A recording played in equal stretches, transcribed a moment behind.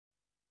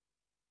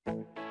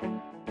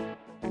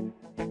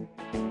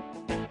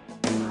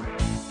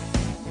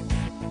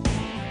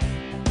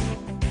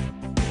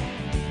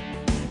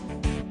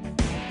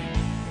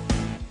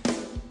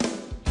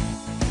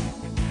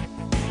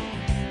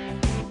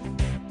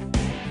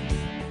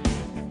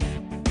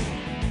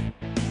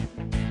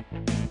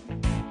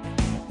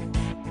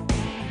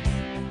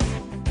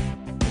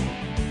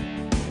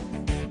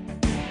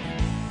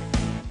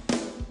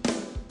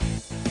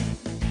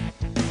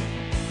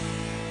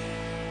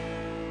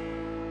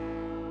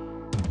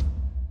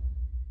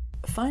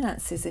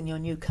Finances in your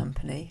new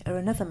company are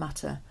another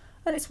matter,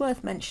 and it's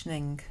worth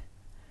mentioning,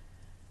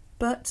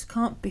 but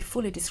can't be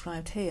fully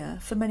described here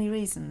for many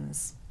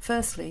reasons.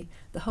 Firstly,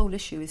 the whole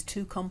issue is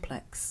too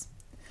complex.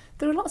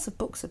 There are lots of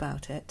books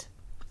about it.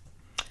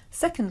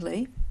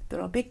 Secondly, there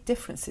are big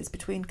differences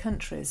between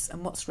countries,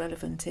 and what's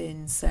relevant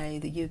in, say,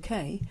 the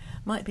UK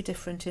might be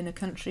different in a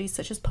country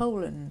such as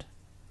Poland.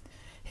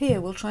 Here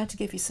we'll try to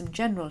give you some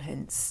general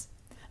hints,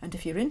 and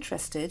if you're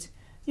interested,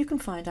 you can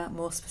find out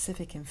more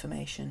specific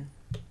information.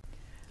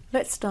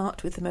 Let's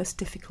start with the most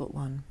difficult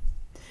one.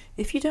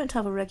 If you don't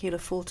have a regular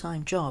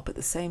full-time job at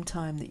the same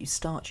time that you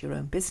start your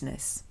own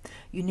business,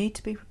 you need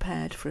to be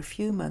prepared for a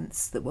few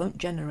months that won't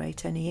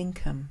generate any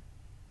income.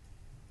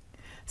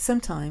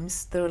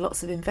 Sometimes there are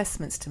lots of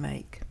investments to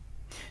make,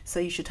 so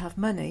you should have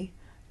money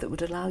that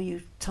would allow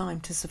you time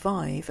to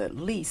survive at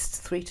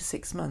least 3 to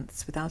 6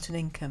 months without an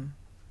income.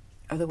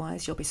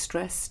 Otherwise you'll be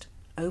stressed,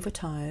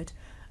 overtired,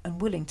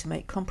 and willing to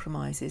make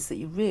compromises that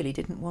you really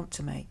didn't want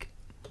to make.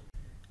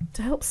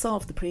 To help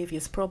solve the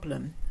previous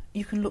problem,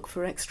 you can look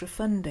for extra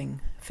funding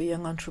for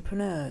young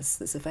entrepreneurs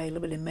that's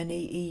available in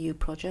many EU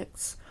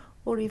projects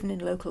or even in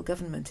local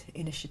government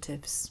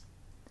initiatives.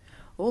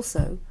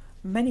 Also,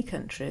 many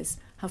countries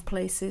have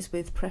places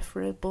with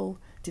preferable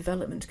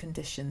development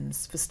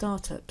conditions for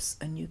startups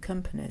and new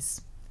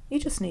companies. You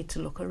just need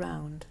to look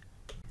around.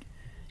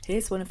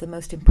 Here's one of the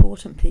most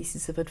important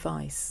pieces of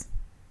advice.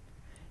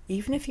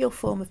 Even if your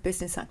form of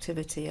business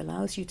activity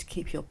allows you to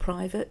keep your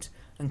private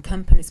and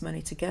company's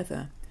money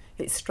together,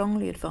 it's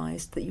strongly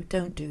advised that you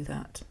don't do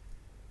that.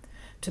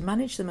 To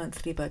manage the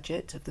monthly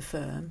budget of the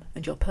firm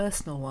and your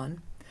personal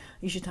one,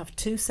 you should have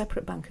 2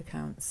 separate bank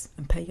accounts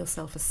and pay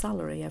yourself a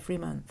salary every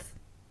month.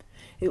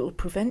 It will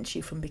prevent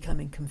you from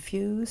becoming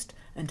confused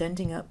and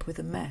ending up with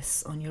a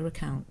mess on your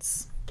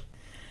accounts.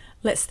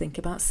 Let's think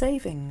about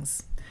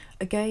savings.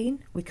 Again,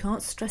 we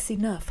can't stress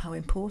enough how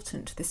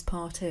important this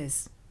part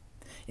is.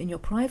 In your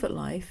private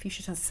life, you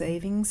should have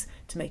savings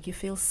to make you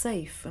feel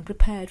safe and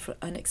prepared for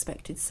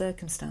unexpected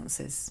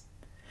circumstances.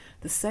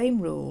 The same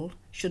rule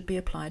should be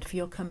applied for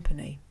your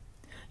company.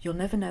 You'll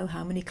never know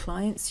how many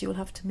clients you'll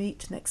have to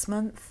meet next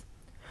month,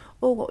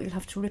 or what you'll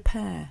have to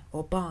repair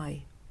or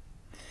buy.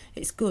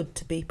 It's good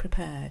to be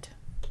prepared.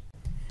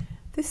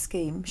 This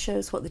scheme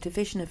shows what the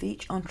division of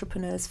each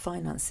entrepreneur's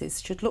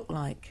finances should look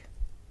like.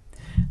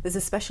 There's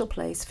a special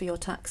place for your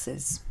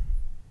taxes.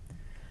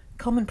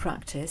 Common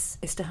practice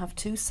is to have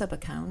 2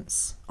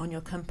 sub-accounts on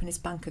your company's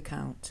bank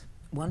account,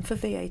 one for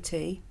VAT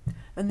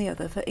and the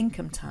other for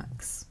income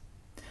tax.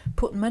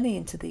 Put money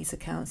into these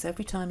accounts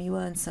every time you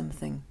earn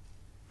something.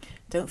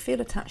 Don't feel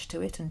attached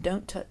to it and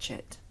don't touch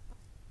it.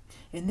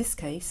 In this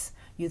case,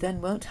 you then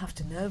won't have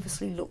to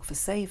nervously look for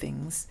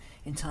savings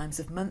in times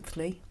of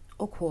monthly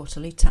or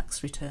quarterly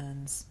tax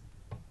returns.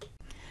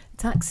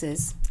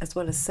 Taxes, as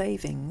well as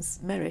savings,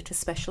 merit a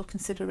special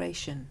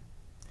consideration.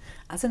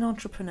 As an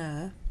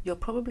entrepreneur, you're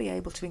probably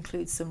able to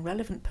include some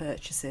relevant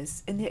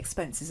purchases in the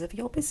expenses of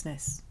your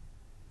business.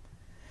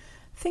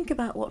 Think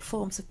about what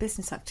forms of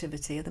business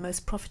activity are the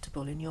most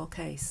profitable in your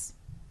case.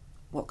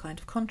 What kind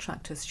of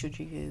contractors should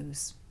you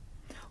use?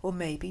 Or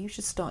maybe you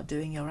should start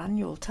doing your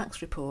annual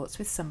tax reports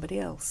with somebody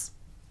else.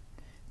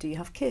 Do you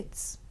have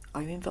kids?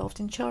 Are you involved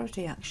in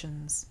charity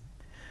actions?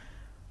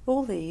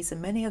 All these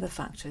and many other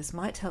factors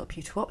might help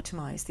you to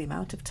optimise the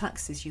amount of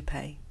taxes you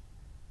pay.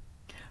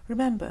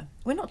 Remember,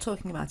 we're not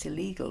talking about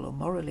illegal or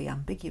morally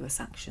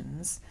ambiguous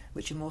actions,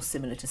 which are more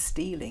similar to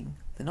stealing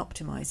than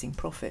optimising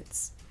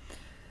profits.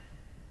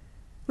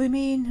 We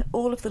mean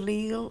all of the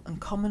legal and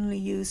commonly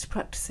used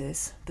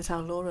practices that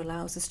our law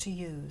allows us to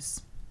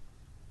use.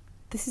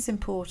 This is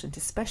important,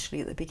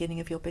 especially at the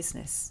beginning of your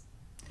business.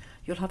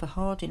 You'll have a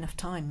hard enough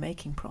time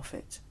making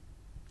profit.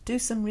 Do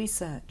some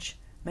research,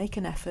 make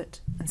an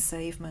effort and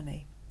save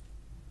money.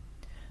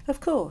 Of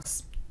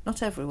course,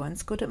 not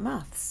everyone's good at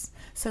maths,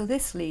 so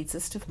this leads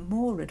us to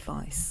more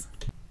advice.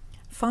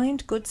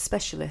 Find good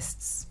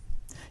specialists.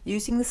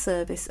 Using the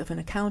service of an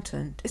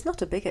accountant is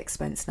not a big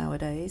expense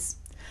nowadays.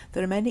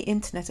 There are many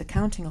internet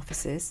accounting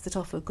offices that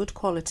offer good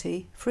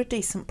quality for a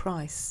decent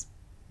price.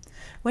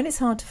 When it's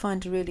hard to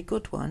find a really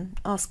good one,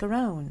 ask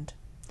around.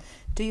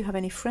 Do you have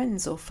any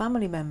friends or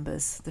family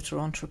members that are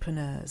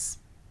entrepreneurs?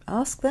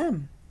 Ask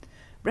them.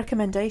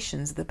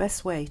 Recommendations are the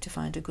best way to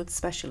find a good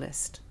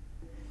specialist.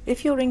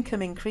 If your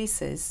income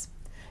increases,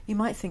 you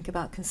might think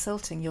about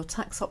consulting your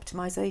tax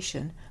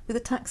optimization with a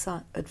tax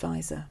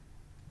advisor.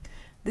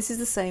 This is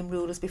the same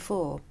rule as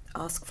before.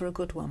 Ask for a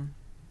good one.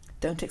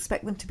 Don't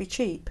expect them to be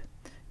cheap.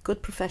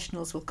 Good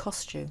professionals will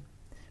cost you,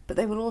 but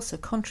they will also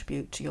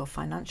contribute to your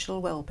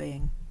financial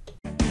well-being.